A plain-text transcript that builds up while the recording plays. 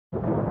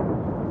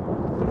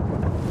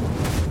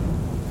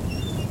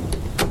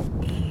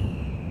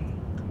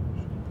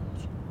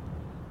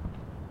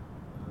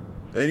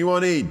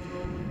Anyone in?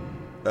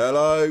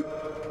 Hello?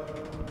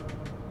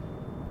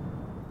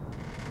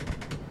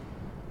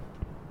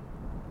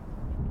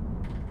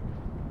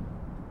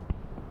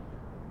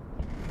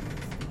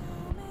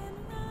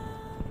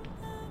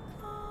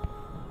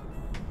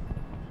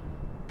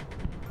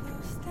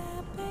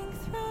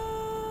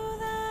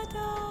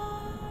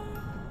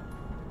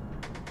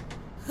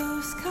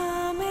 Who's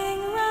coming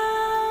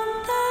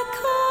round the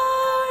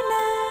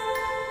corner?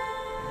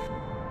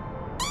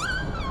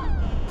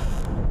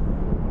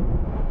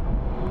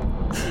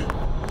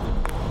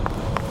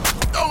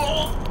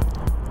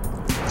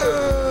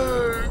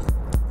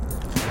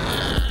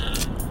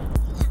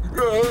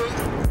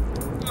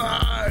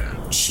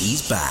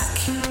 She's back.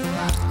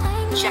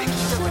 Jackie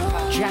the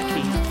Ripper.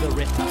 Jackie the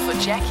Ripper. For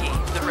Jackie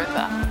the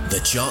Ripper. The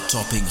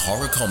chart-topping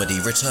horror comedy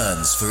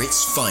returns for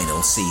its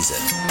final season.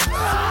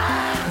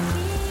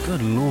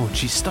 Good lord,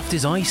 she stuffed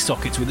his eye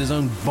sockets with his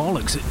own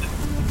bollocks.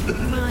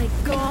 My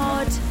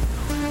God.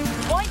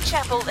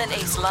 Whitechapel in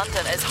East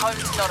London is home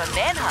to not a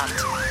man hunt,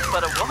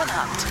 but a woman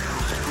hunt.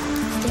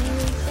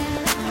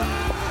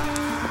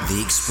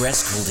 The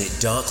Express called it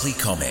darkly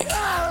comic.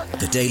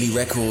 The Daily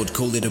Record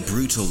called it a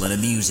brutal and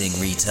amusing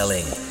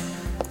retelling.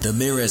 The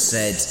Mirror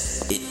said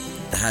it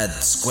had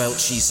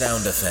squelchy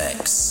sound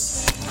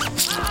effects.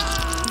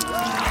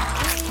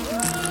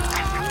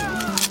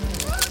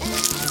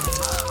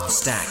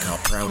 Stack are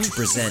proud to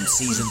present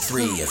Season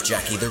 3 of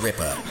Jackie the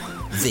Ripper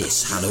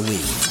this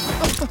Halloween.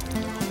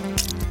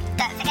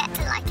 Don't forget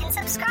to like and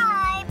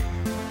subscribe.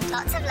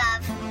 Lots of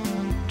love.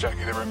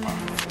 Jackie the Ripper.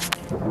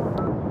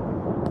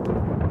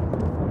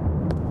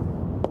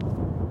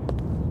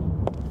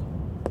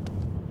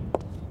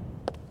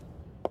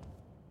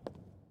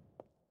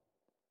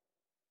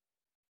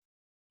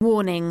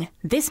 Warning: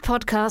 this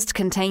podcast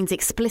contains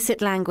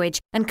explicit language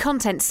and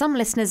content some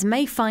listeners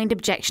may find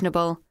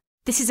objectionable.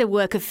 This is a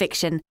work of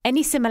fiction.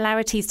 Any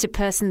similarities to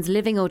persons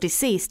living or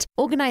deceased,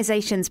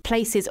 organisations,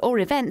 places or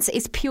events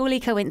is purely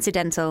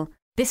coincidental.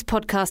 This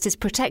podcast is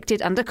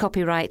protected under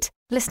copyright.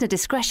 Listener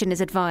discretion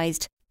is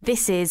advised.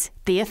 This is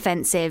The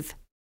Offensive.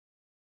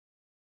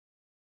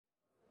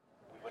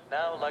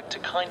 Now like to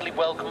kindly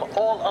welcome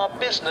all our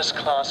business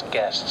class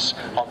guests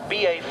on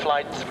BA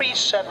Flight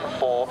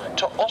 374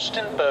 to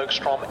Austin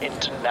Bergstrom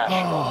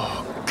International.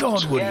 Oh,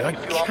 God, Woody, I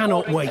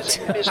cannot wait.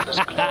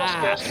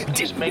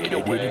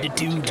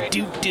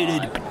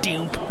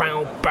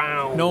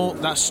 No,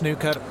 that's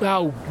snooker.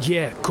 Oh,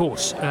 yeah, of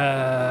course.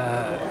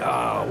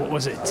 What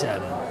was it?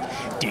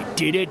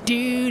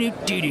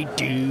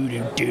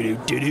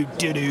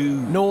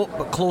 No,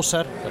 but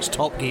closer. It's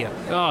Top Gear.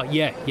 Oh,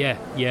 yeah.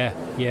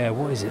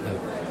 What is it, though?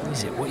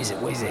 What is it?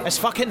 It's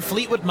fucking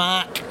Fleetwood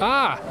Mac.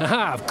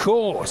 Of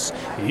course.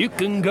 You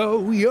can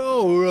go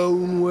your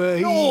own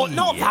way. No,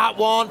 not that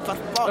one. For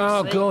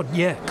fuck's sake. God,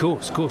 yeah, of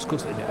course.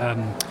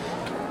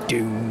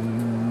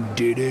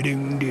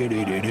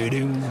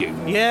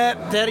 Yeah,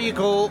 there you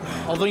go.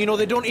 Although,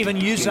 they don't even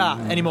use that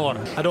anymore,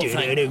 I don't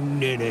think.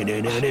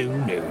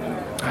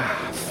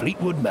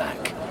 Fleetwood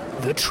Mac.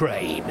 The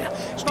train.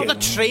 It's not the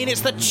train,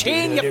 it's the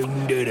chain.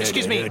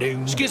 Excuse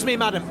me,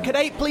 madam. Could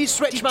I please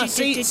switch my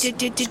seats?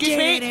 Excuse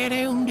me.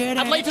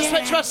 I'd like to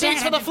switch my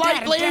seats for the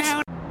flight, please.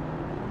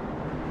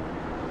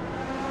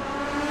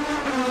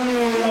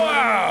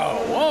 Wow!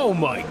 Oh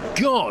my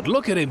God!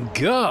 Look at him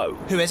go.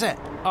 Who is it?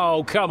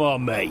 Oh, come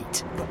on,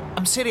 mate.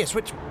 I'm serious.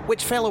 Which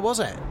fella was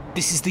it?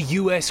 This is the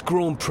US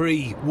Grand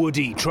Prix,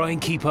 Woody. Try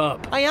and keep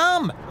up. I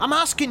am. I'm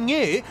asking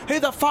you, who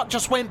the fuck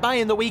just went by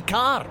in the wee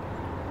car?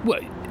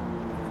 Wait.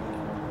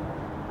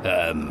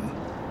 I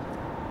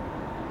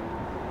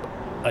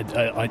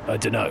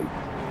don't know.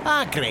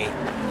 Great.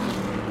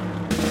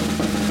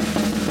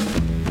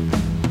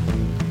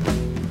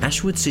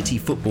 Ashwood City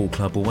Football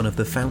Club were one of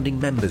the founding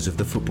members of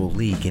the Football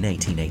League in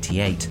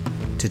 1888.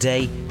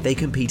 Today, they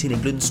compete in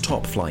England's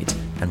top flight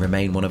and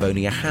remain one of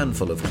only a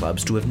handful of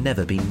clubs to have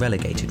never been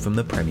relegated from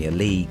the Premier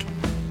League.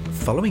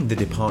 Following the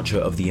departure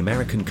of the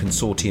American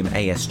consortium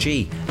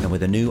ASG and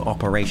with a new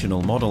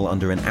operational model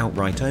under an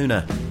outright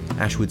owner,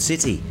 Ashwood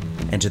City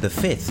enter the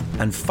fifth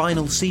and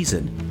final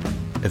season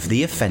of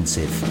The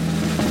Offensive.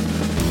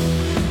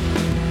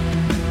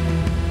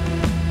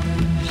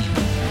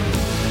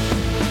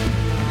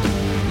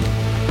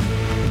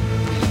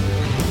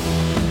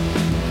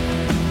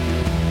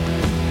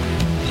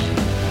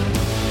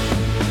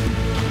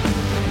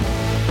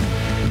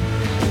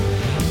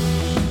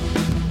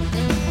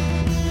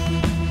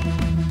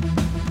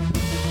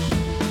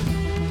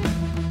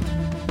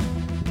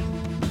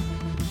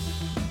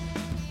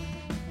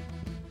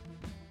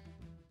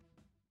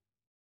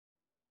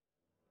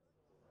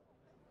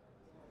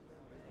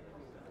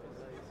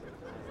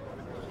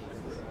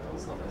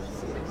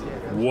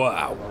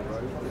 Wow.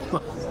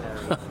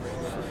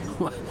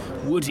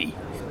 Woody,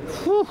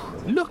 whew,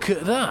 look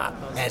at that.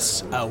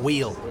 It's a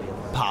wheel,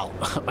 pal.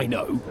 I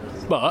know,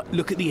 but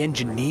look at the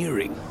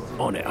engineering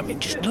on it. I mean,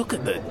 just look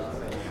at the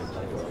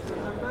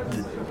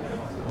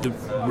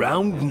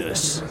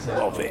roundness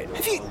of it.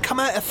 Have you come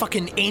out of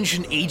fucking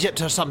ancient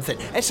Egypt or something?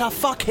 It's a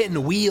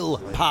fucking wheel,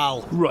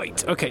 pal.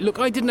 Right, okay, look,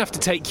 I didn't have to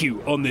take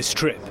you on this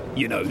trip.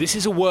 You know, this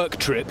is a work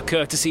trip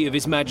courtesy of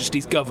His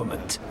Majesty's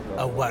government.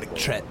 A work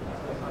trip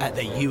at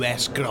the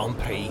US Grand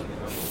Prix.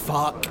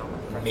 Fuck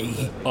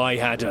me. I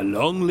had a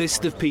long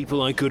list of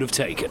people I could have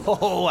taken.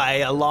 Oh,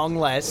 aye, a long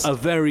list. A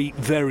very,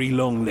 very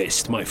long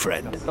list, my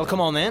friend. Well, come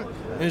on then.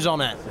 Who's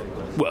on it?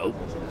 Well,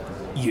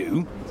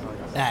 you.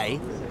 Aye.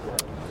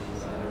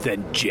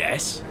 Then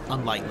Jess.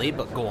 Unlikely,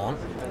 but go on.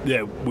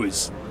 There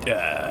was,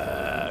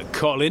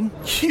 Colin.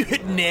 You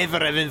would never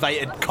have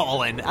invited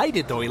Colin. I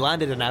did, though. He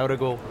landed an hour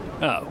ago.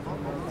 Oh.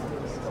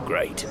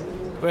 Great.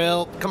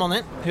 Well, come on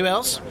then. Who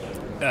else?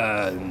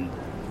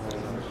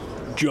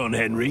 John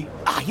Henry.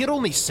 Ah, you're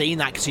only saying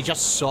that because he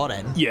just saw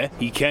him. Yeah,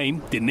 he came,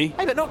 didn't he?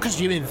 Aye, but not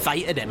because you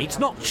invited him. He's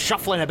not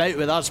shuffling about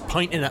with us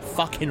pointing at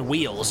fucking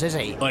wheels, is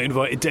he? I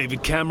invited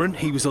David Cameron.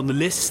 He was on the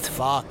list.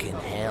 Fucking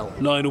hell.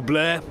 Lionel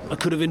Blair, I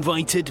could have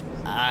invited.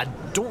 I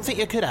don't think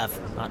you could have,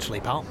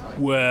 actually, pal.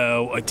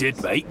 Well, I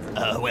did, mate.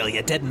 Well,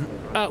 you didn't.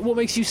 What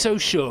makes you so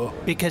sure?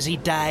 Because he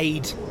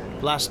died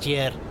last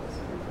year.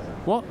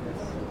 What?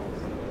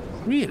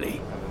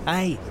 Really?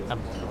 Aye.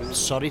 I'm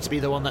sorry to be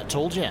the one that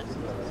told you.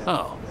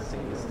 Oh.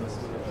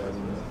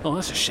 Oh,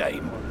 that's a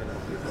shame.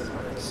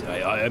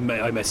 I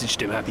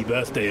messaged him happy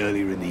birthday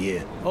earlier in the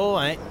year. Oh,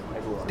 aye.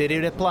 Did he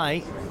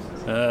reply?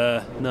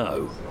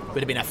 No.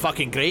 Would have been a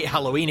fucking great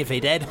Halloween if he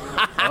did.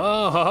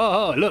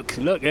 Oh, look,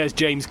 there's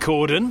James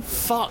Corden.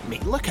 Fuck me,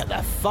 look at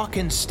the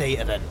fucking state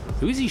of it.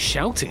 Who is he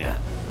shouting at?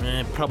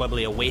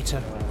 Probably a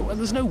waiter. Well,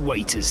 there's no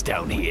waiters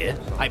down here.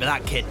 Aye, but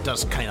that kid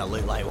does kind of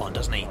look like one,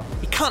 doesn't he?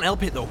 He can't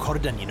help it though,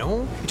 Corden, you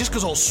know? He just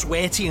goes all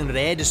sweaty and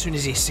red as soon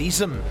as he sees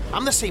them.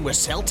 I'm the same with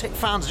Celtic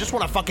fans. I just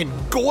want to fucking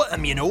go at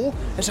him, you know?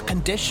 It's a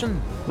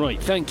condition.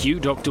 Right, thank you,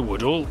 Dr.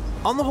 Woodall.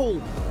 On the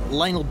whole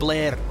Lionel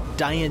Blair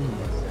dying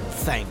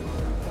thing,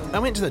 I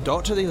went to the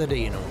doctor the other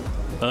day, you know.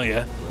 Oh,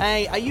 yeah?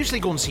 I usually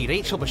go and see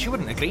Rachel, but she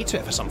wouldn't agree to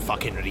it for some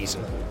fucking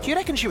reason. Do you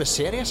reckon she was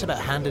serious about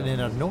handing in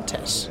her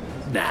notice?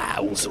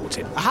 Nah, we'll sort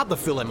it. I had the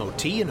full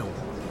MOT, you know.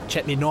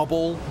 Check me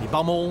knobhole, me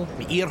bumhole,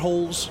 me ear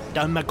holes,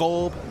 down my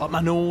gob, up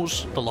my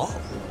nose, the lot.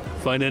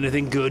 Find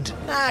anything good?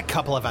 A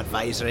couple of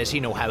advisories,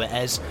 you know how it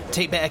is.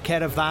 Take better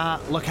care of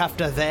that, look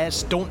after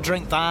this, don't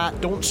drink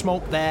that, don't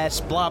smoke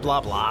this, blah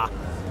blah blah.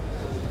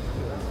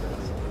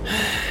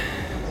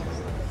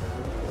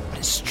 But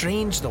it's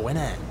strange though,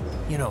 innit?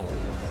 You know,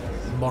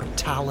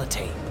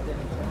 mortality.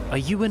 Are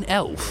you an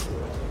elf?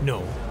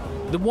 No.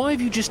 Then why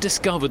have you just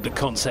discovered the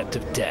concept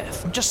of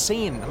death? I'm just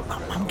saying,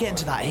 I'm getting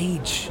to that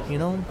age, you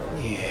know?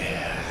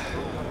 Yeah.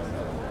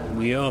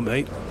 We are,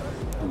 mate.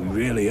 We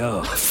really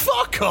are.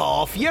 Fuck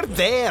off! You're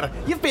there!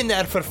 You've been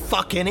there for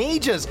fucking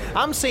ages!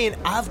 I'm saying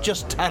I've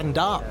just turned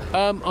up.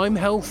 I'm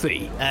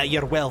healthy.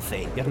 You're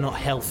wealthy. You're not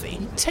healthy.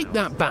 Take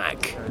that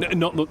back.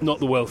 Not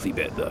the wealthy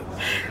bit, though.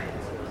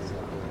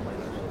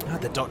 I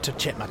had the doctor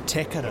check my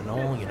ticker and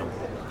all, you know.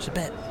 It's a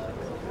bit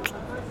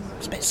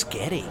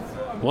scary.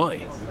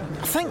 Why?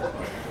 I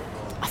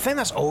think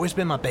that's always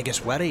been my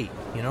biggest worry,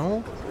 you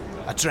know?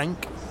 I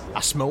drink,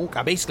 I smoke,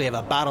 I basically have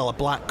a barrel of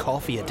black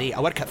coffee a day.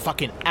 I work at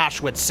fucking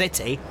Ashwood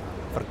City,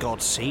 for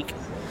God's sake.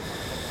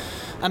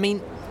 I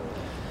mean,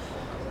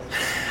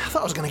 I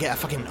thought I was going to get a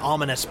fucking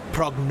ominous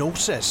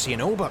prognosis, you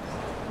know, but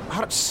I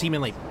heard it's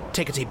seemingly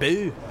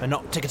tickety-boo and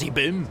not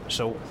tickety-boom,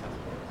 so,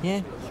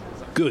 yeah.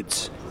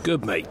 Good,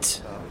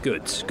 mate.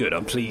 Good,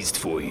 I'm pleased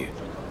for you.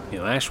 You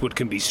know, Ashwood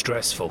can be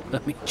stressful. I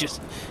mean, just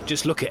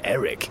look at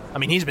Eric. I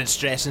mean, he's been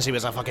stressed since he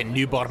was a fucking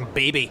newborn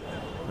baby.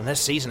 And this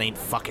season ain't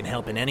fucking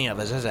helping any of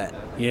us, is it?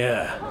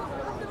 Yeah,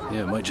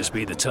 it might just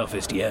be the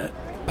toughest yet.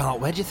 Pal,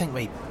 where do you think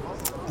we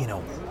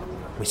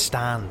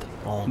stand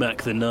on?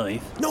 Mac the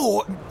Knife?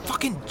 No,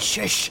 fucking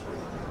shush.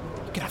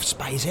 You could have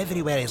spies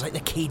everywhere. He's like the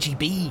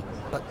KGB,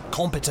 but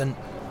competent.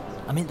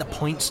 I mean the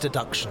points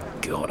deduction.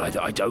 God,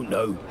 I don't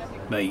know.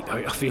 Mate,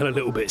 I feel a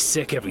little bit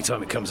sick every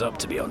time it comes up,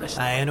 to be honest.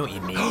 I know what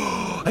you mean.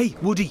 Hey,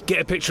 Woody, get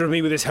a picture of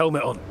me with this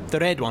helmet on. The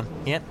red one,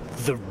 yep.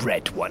 The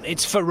red one.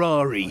 It's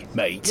Ferrari,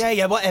 mate.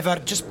 Yeah,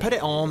 whatever. Just put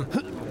it on.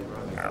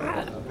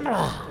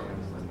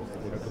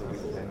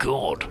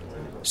 God.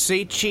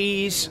 Say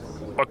cheese.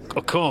 I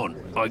can't.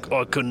 I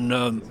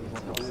can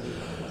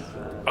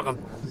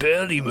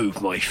barely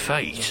move my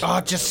face. Oh,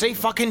 just say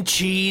fucking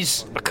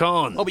cheese. I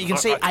can't. Oh, but you can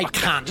say I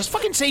can't. Just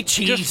fucking say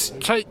cheese. Just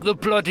take the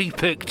bloody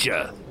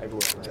picture.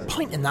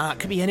 Pointing that,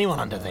 could be anyone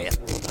under there.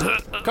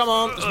 Come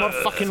on, there's more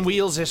fucking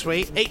wheels this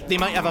way. Hey, they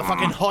might have a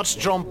fucking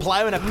horse-drawn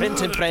plough and a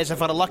printing press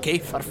if we're lucky,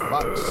 for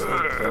fuck's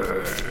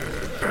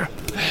sake.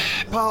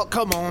 Paul,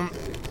 come on.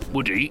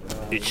 Woody,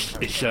 it's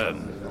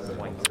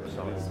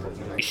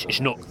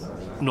not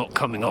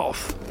coming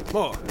off.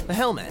 What? The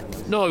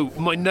helmet? No,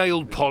 my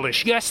nail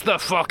polish. Yes, the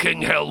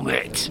fucking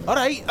helmet. All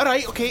right,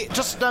 okay.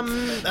 Just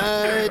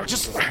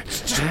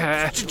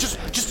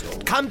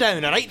calm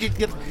down, all right?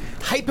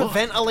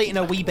 hyperventilating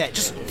a wee bit.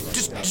 Just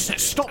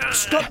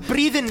stop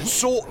breathing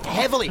so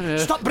heavily.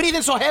 Stop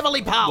breathing so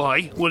heavily, pal.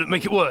 Why? Will it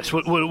make it worse?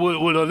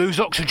 Will I lose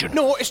oxygen?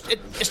 No,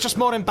 it's just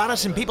more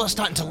embarrassing. People are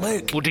starting to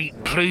look. Woody,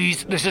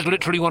 please. This is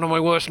literally one of my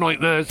worst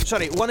nightmares.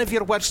 Sorry, one of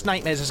your worst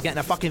nightmares is getting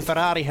a fucking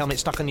Ferrari helmet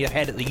stuck on your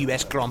head at the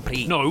US Grand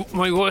Prix. No,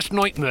 my worst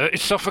nightmare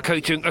is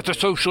suffocating at a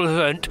social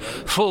event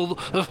full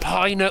of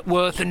high net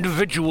worth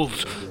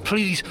individuals.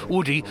 Please,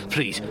 Woody,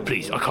 please.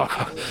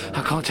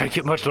 I can't take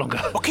it much longer.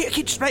 Okay,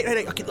 just right.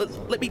 Okay,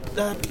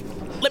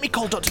 let me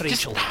call Dr.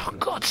 Rachel. For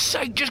God's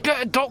sake, just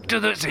get a doctor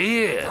that's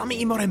here. I'll make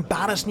you more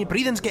embarrassed and your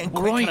breathing's getting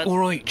quicker. All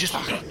right, just...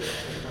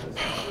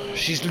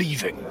 She's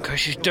leaving, okay?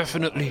 She's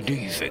definitely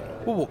leaving.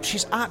 Whoa,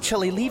 she's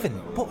actually leaving?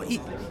 What,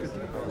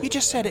 you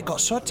just said it got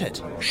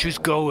sorted. She's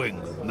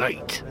going,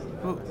 mate.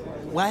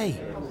 Why?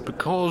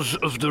 Because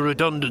of the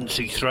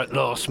redundancy threat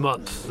last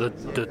month,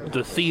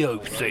 the Theo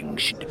thing.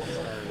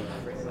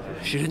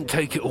 She didn't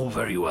take it all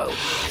very well.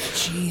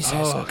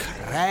 Jesus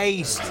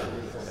Christ.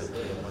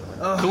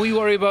 Can we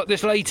worry about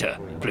this later,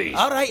 please?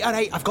 All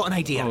right, I've got an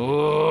idea.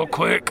 Oh,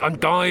 quick, I'm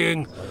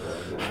dying.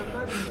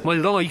 My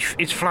life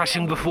is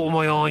flashing before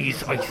my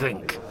eyes, I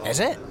think. Is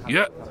it?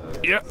 Yeah.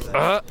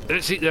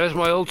 Let's see, there's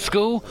my old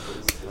school.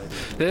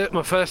 There,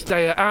 my first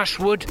day at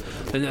Ashwood,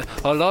 and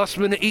our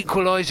last-minute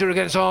equaliser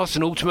against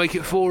Arsenal to make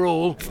it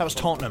 4-4. That was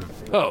Tottenham.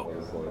 Oh,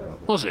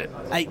 was it?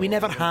 We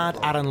never had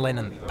Aaron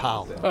Lennon,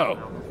 pal. Oh,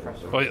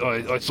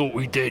 I thought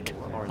we did.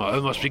 I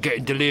must be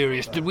getting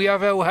delirious. Did we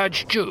have El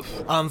Hadj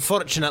Diouf?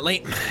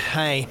 Unfortunately,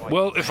 hey.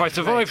 Well, if I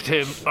survived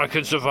him, I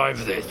can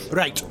survive this.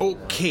 Right,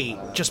 okay.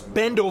 Just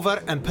bend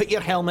over and put your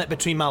helmet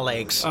between my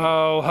legs.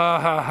 Oh,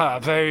 ha,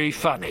 very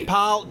funny.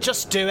 Pal,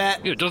 just do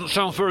it. It doesn't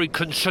sound very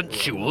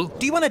consensual.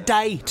 Do you want to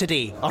die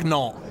today, or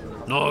not?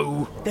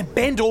 No. Then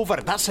bend over,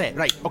 that's it.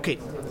 Right, okay,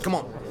 come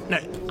on. Now,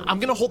 I'm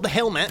going to hold the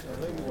helmet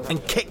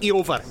and kick you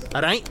over,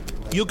 alright?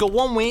 You go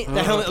one way,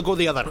 the helmet will go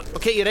the other.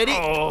 Okay, you ready?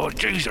 Oh,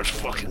 Jesus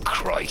fucking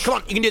Christ. Come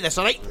on, you can do this,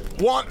 alright?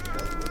 1, 2, 3.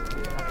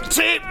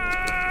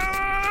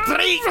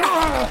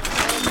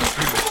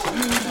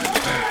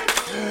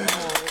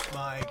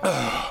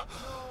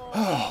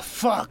 Oh,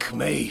 fuck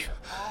me.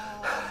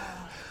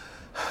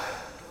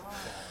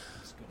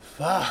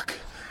 Fuck.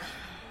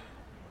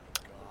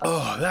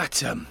 Oh,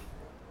 that's,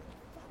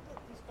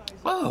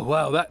 Oh,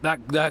 wow,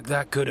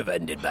 that could have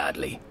ended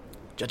badly.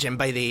 Judging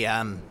by the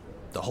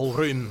whole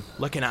room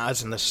looking at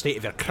us and the state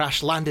of your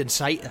crash landing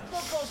site,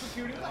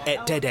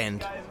 it did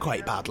end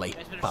quite badly,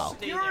 pal.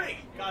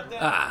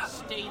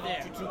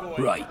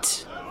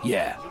 Right.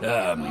 Yeah.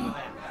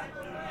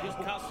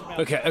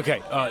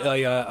 Okay.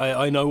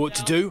 I know what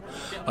to do.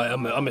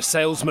 I'm a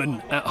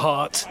salesman at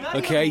heart.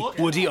 Okay,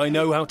 Woody, I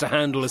know how to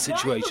handle a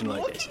situation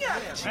like this.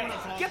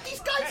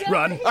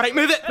 Run. All right,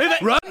 move it.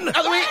 Run. Out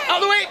of the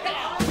way.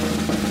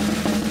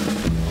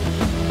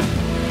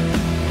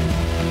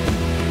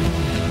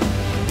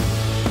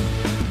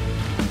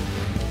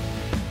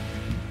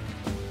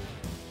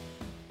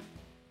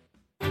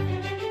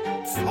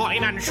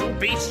 Financial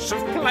beasts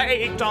have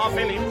plagued our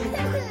village.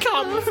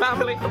 Come,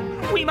 family,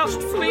 we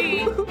must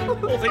flee,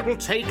 or they will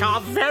take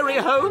our very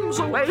homes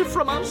away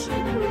from us.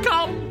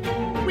 Come,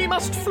 we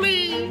must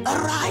flee.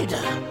 A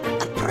rider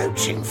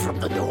approaching from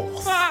the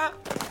north.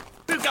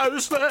 Who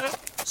goes there?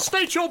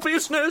 State your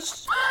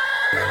business.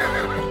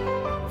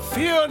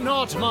 Fear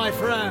not, my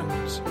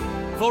friends,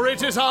 for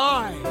it is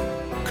I,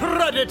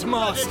 Credit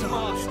Master.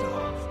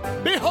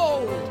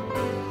 Behold!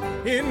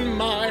 In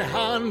my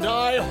hand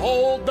I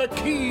hold the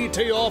key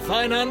to your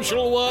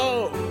financial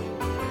woe.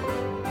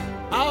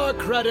 Our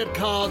credit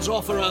cards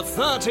offer a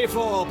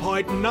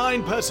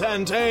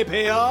 34.9%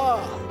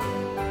 APR.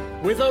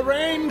 With a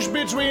range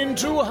between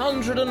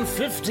 £200 and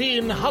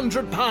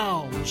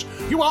 £1,500,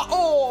 you are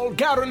all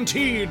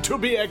guaranteed to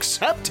be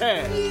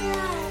accepted.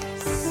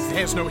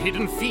 There's no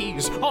hidden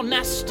fees or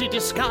nasty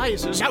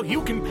disguises. Now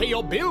you can pay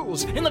your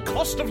bills in the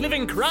cost of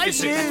living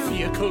crisis. Visit the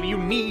vehicle you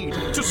need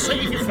to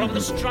save you from the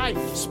strife.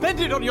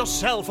 Spend it on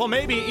yourself or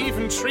maybe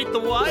even treat the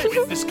wife.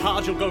 With this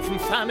card you'll go from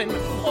famine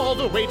all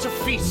the way to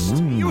feast.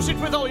 Use it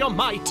with all your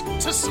might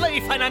to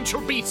slay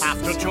financial beasts.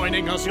 After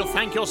joining us, you'll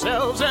thank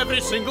yourselves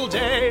every single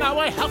day. Now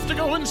I have to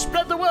go and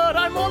spread the word.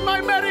 I'm on my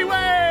merry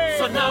way.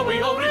 For now we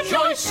all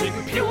rejoice in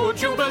pure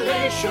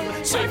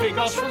jubilation, saving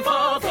us from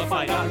further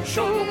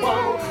financial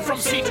woe. From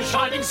sea to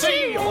shining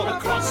sea, all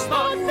across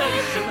the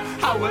nation.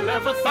 How we'll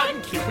ever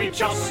thank you, we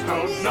just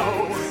don't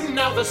know.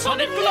 Now the sun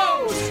it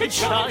glows, it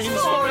shines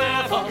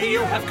forever.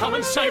 You have come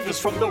and saved us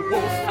from the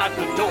wolf at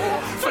the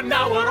door. For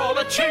now we're all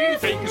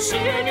achieving,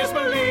 seeing is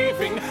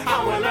believing.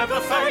 How we'll ever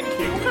thank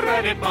you,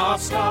 Credit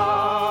Master.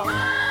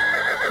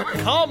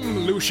 Come,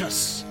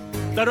 Lucius,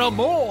 there are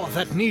more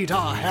that need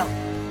our help.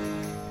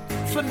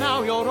 For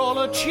now you're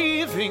all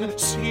achieving,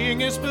 seeing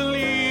is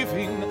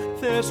believing.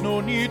 There's no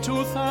need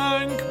to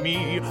thank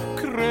me,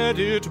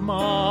 Credit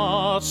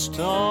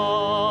Master.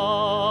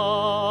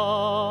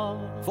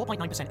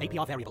 4.9%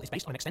 APR variable is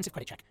based on an extensive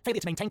credit check.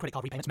 Failure to maintain credit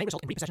card repayments may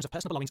result in repossessions of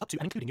personal belongings up to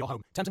and including your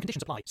home. Terms and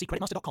conditions apply. See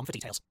creditmaster.com for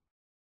details.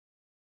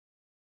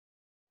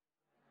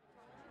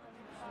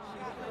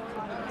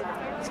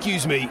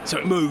 Excuse me.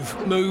 So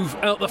move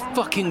out the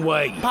fucking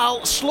way.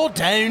 Pal, slow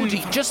down.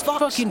 Woody, just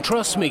fucking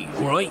trust me,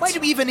 alright? Why do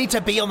we even need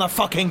to be on the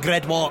fucking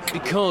grid walk?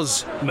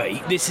 Because,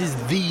 mate, this is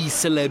the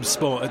celeb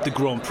spot at the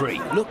Grand Prix.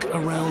 Look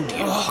around you.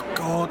 Oh,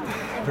 God.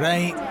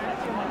 Right.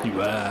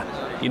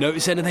 You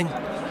notice anything?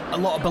 A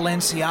lot of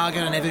Balenciaga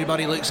and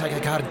everybody looks like a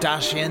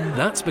Kardashian.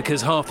 That's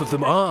because half of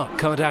them are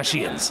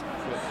Kardashians.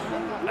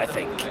 I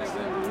think.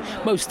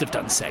 Most have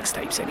done sex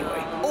tapes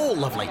anyway. Oh,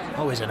 lovely.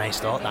 Always a nice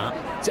thought,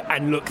 that.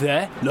 And look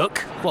there. Look.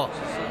 What?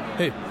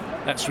 Who?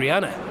 That's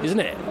Rihanna,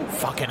 isn't it?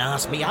 Fucking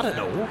ask me, I don't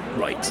know.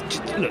 Right.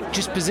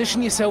 Just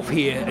position yourself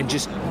here and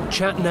just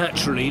chat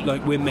naturally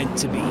like we're meant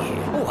to be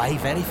here. Oh, aye,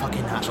 very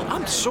fucking natural.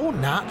 I'm so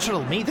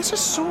natural, me. This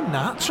is so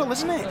natural,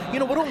 isn't it? You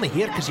know, we're only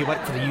here because you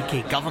work for the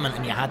UK government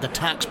and you had the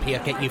taxpayer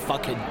get you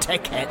fucking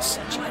tickets.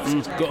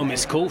 Got a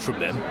missed call from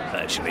them,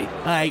 actually.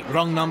 Aye,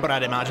 wrong number,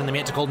 I'd imagine. They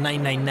meant to call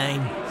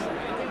 999.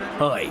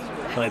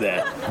 Hi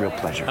there. Real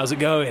pleasure. How's it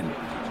going?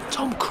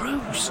 Tom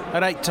Cruise.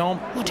 All right, Tom.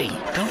 Woody,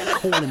 don't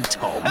call him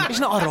Tom. He's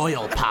not a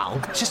royal,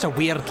 pal. It's just a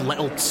weird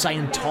little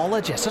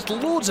Scientologist.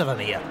 There's loads of them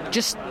here.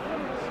 Just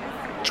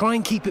try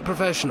and keep it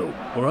professional,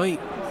 all right?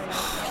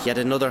 Yet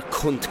another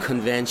cunt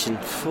convention.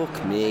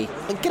 Fuck me.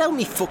 And get out of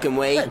me fucking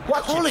way.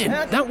 Colin,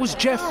 that was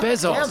Jeff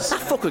Bezos. That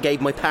fucker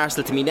gave my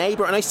parcel to me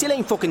neighbour and I still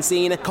ain't fucking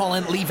seen it.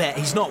 Colin, leave it.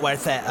 He's not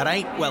worth it, all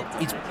right? Well,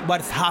 he's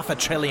worth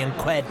 £500 billion,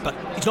 but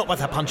he's not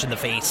worth a punch in the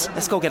face.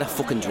 Let's go get a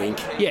fucking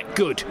drink. Yeah,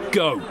 good.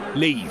 Go.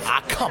 Leave.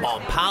 Ah, come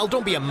on, pal.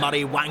 Don't be a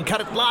murray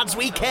wanker. Lads'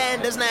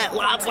 weekend, isn't it?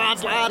 Lads.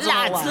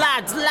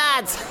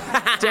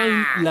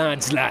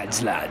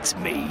 Don't lads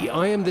me.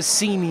 I am the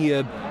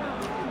senior...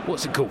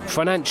 What's it called?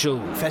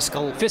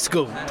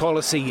 Fiscal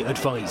policy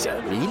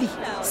advisor. Really?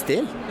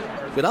 Still?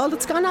 With all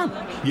that's gone on?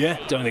 Yeah,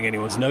 don't think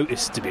anyone's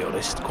noticed, to be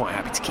honest. Quite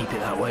happy to keep it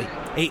that way.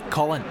 Hey,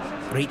 Colin,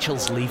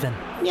 Rachel's leaving.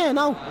 Yeah,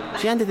 no.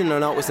 She handed in her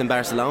notice in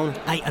Barcelona.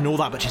 I know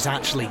that, but she's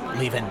actually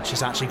leaving.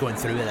 She's actually going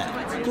through with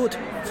it. Good.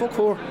 Fuck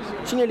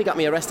her. She nearly got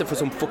me arrested for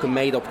some fucking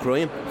made-up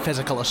crime.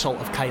 Physical assault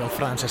of Kyle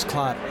Francis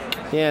Clark.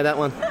 Yeah, that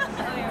one.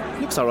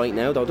 Looks alright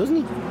now, though, doesn't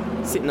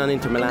he? Sitting on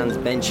Inter Milan's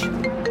bench.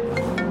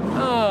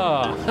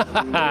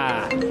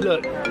 Ah,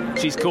 look,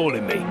 she's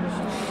calling me.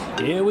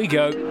 Here we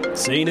go.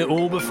 Seen it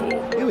all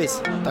before. Who is?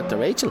 Dr.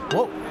 Rachel?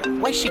 What?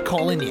 Why's she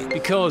calling you?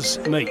 Because,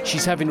 mate,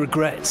 she's having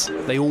regrets.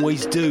 They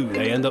always do.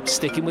 They end up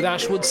sticking with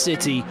Ashwood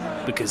City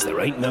because there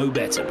ain't no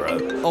better, bro.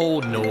 Oh,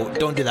 no.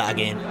 Don't do that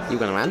again. You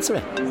going to answer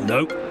it?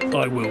 Nope.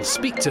 I will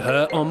speak to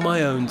her on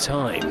my own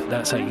time.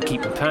 That's how you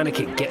keep them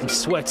panicking, get them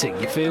sweating,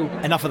 you feel?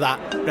 Enough of that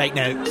right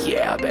now.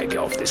 Yeah, I better get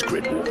off this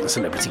grid walk. The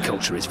celebrity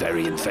culture is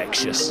very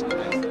infectious.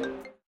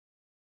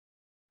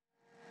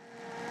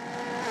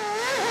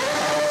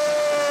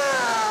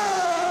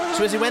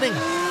 So is he winning?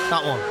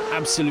 That one?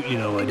 Absolutely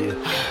no idea.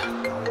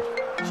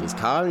 She's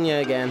calling you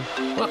again.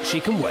 Well,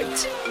 she can wait.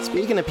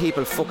 Speaking of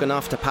people fucking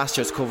off to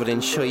pastures covered in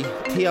shite,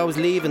 Theo's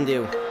leaving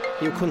you.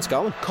 You cunts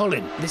going.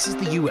 Colin, this is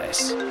the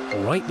US,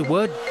 alright? The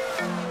word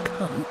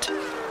cunt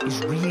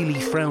is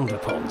really frowned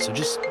upon, so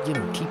just,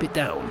 keep it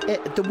down.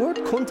 The word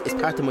cunt is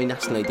part of my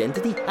national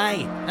identity.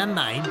 Aye, and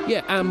mine.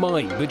 Yeah, and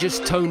mine, but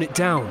just tone it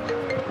down.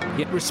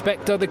 Yet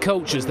respect other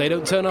cultures. They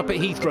don't turn up at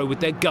Heathrow with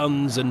their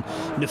guns and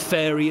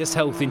nefarious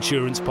health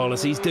insurance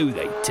policies, do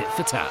they? Tit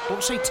for tat.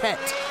 Don't say tit.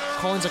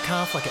 Colin's a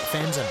Catholic, it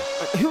offends him.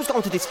 Who's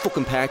going to this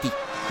fucking party?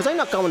 Because I'm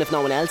not going if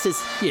no one else is.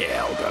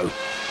 Yeah, I'll go.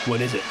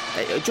 When is it?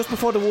 Just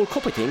before the World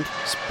Cup, I think.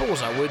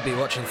 Suppose I would be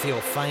watching Theo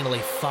finally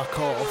fuck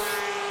off.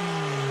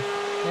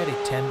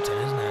 Very tempting,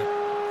 isn't it?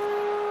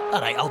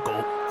 Alright, I'll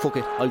go. Fuck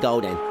it, I'll go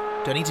then.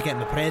 Do I need to get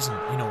him a present,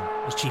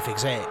 as chief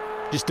exec?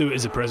 Just do it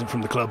as a present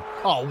from the club.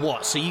 Oh,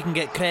 what? So you can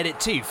get credit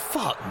too?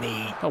 Fuck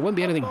me. Oh, it won't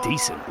be anything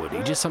decent, would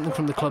he? Just something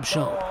from the club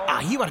shop. Ah,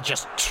 you are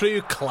just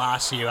true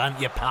class, you, aren't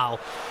you, pal?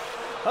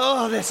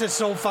 Oh, this is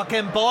so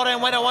fucking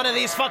boring. When are one of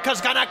these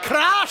fuckers gonna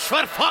crash,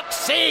 for fuck's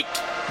sake?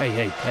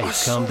 Hey,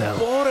 calm down.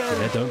 Boring.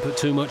 Yeah, don't put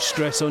too much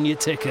stress on your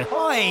ticker.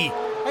 Oi!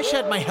 I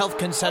shared my health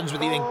concerns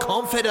with you in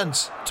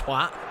confidence,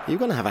 twat. You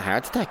gonna have a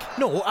heart attack?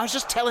 No, I was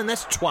just telling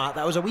this twat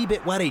that I was a wee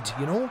bit worried,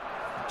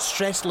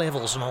 Stress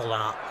levels and all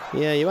that.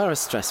 Yeah, you are a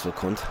stressful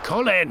cunt.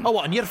 Colin! Oh,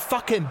 what, and you're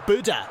fucking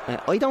Buddha?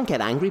 I don't get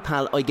angry,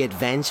 pal. I get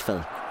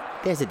vengeful.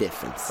 There's a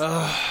difference.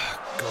 Oh,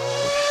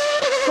 God.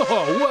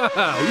 Oh,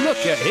 wow, look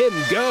at him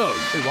go.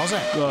 Who was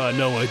it? Oh,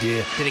 no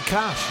idea. Did he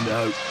crash?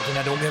 No. Then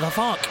I don't give a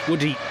fuck.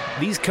 Woody,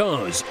 these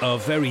cars are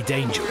very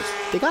dangerous.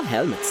 They got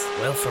helmets.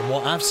 Well, from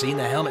what I've seen,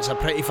 the helmets are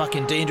pretty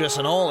fucking dangerous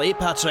and all, eh,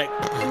 Patrick?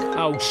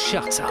 Oh,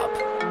 shut up.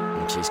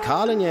 And she's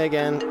calling you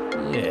again.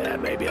 Yeah,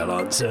 maybe I'll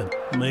answer.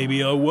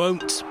 Maybe I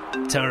won't.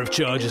 Tariff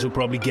charges will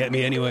probably get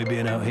me anyway,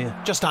 being out here.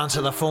 Just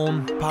answer the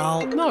phone,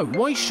 pal. No,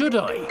 why should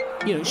I?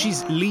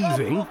 She's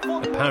leaving,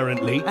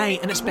 apparently. Hey,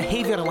 and it's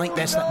behaviour like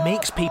this that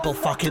makes people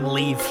fucking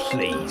leave.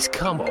 Please,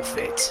 come off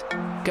it.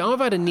 I've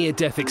had a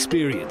near-death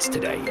experience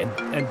today,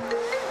 and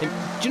do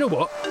you know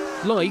what?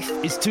 Life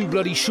is too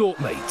bloody short,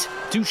 mate.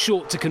 Too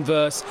short to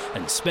converse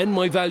and spend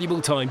my valuable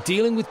time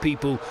dealing with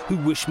people who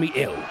wish me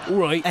ill, all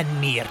right? A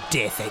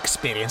near-death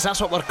experience. That's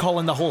what we're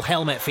calling the whole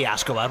helmet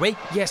fiasco, are we?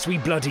 Yes, we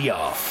bloody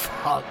are.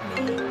 Fuck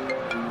me.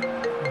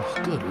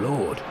 Oh, good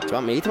Lord. Do you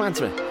want me to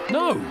answer it?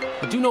 No,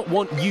 I do not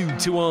want you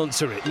to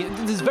answer it.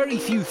 There's very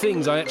few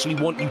things I actually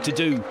want you to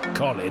do,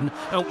 Colin,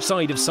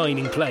 outside of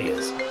signing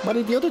players. What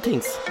are the other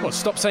things? Well,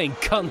 stop saying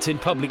cunt in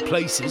public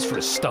places for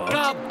a start.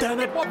 God damn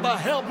it, what the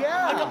hell?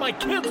 Yeah. I got my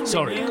kids.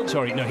 Sorry, no,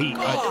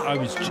 I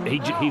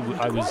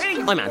was...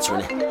 I'm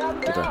answering it.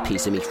 Give her a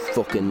piece of me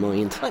fucking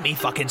mind. Let me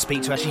fucking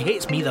speak to her. She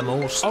hates me the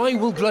most. I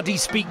will bloody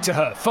speak to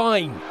her.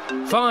 Fine.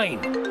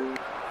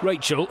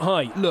 Rachel,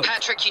 hi, look.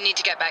 Patrick, you need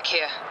to get back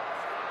here.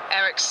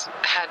 Eric's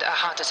had a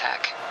heart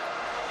attack.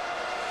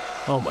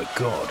 Oh my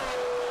God.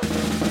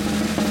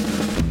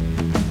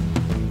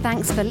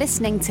 Thanks for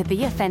listening to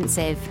The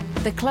Offensive.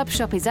 The club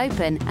shop is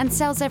open and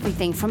sells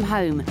everything from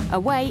home,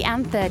 away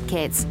and third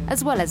kits,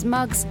 as well as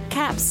mugs,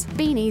 caps,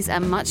 beanies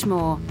and much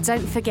more.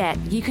 Don't forget,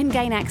 you can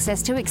gain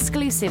access to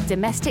exclusive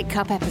Domestic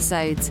Cup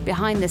episodes,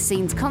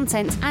 behind-the-scenes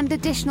content and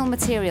additional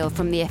material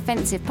from The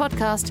Offensive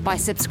podcast by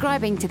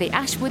subscribing to the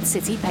Ashwood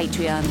City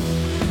Patreon.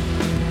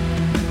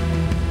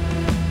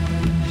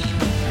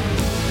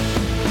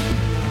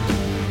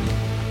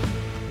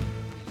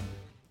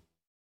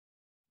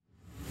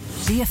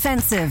 The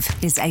Offensive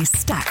is a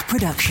Stack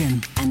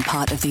production and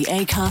part of the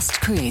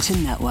Acast Creator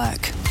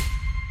Network.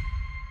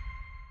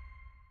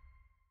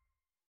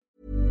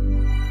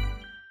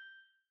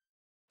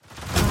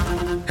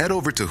 Head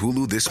over to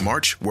Hulu this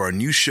March, where our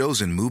new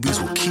shows and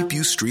movies will keep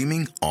you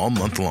streaming all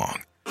month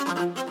long.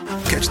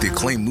 Catch the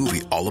acclaimed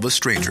movie All of Us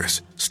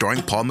Strangers,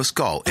 starring Paul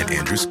Mescal and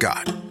Andrew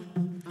Scott.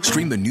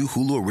 Stream the new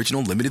Hulu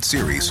original limited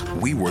series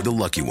We Were the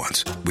Lucky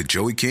Ones with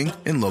Joey King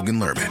and Logan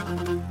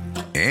Lerman.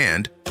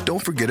 And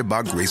don't forget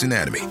about Grey's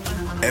Anatomy.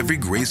 Every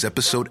Grey's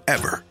episode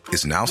ever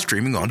is now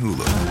streaming on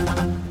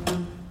Hulu.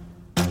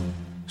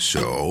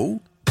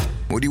 So,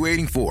 what are you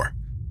waiting for?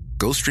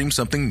 Go stream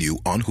something new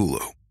on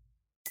Hulu.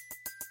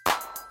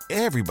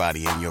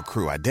 Everybody in your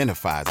crew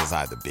identifies as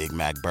either Big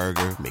Mac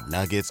Burger,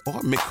 McNuggets,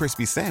 or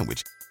McCrispy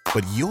Sandwich.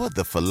 But you're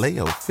the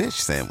Filet-O-Fish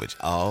Sandwich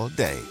all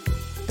day.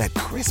 That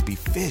crispy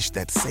fish,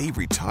 that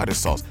savory tartar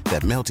sauce,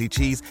 that melty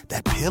cheese,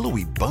 that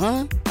pillowy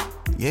bun.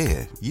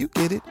 Yeah, you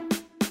get it.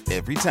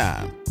 Every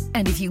time.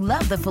 And if you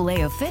love the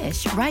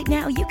Filet-O-Fish, right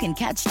now you can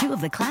catch two of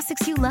the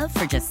classics you love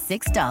for just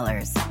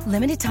 $6.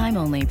 Limited time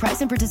only.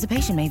 Price and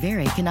participation may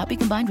vary. Cannot be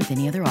combined with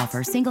any other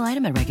offer. Single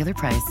item at regular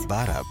price.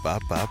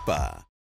 Ba-da-ba-ba-ba.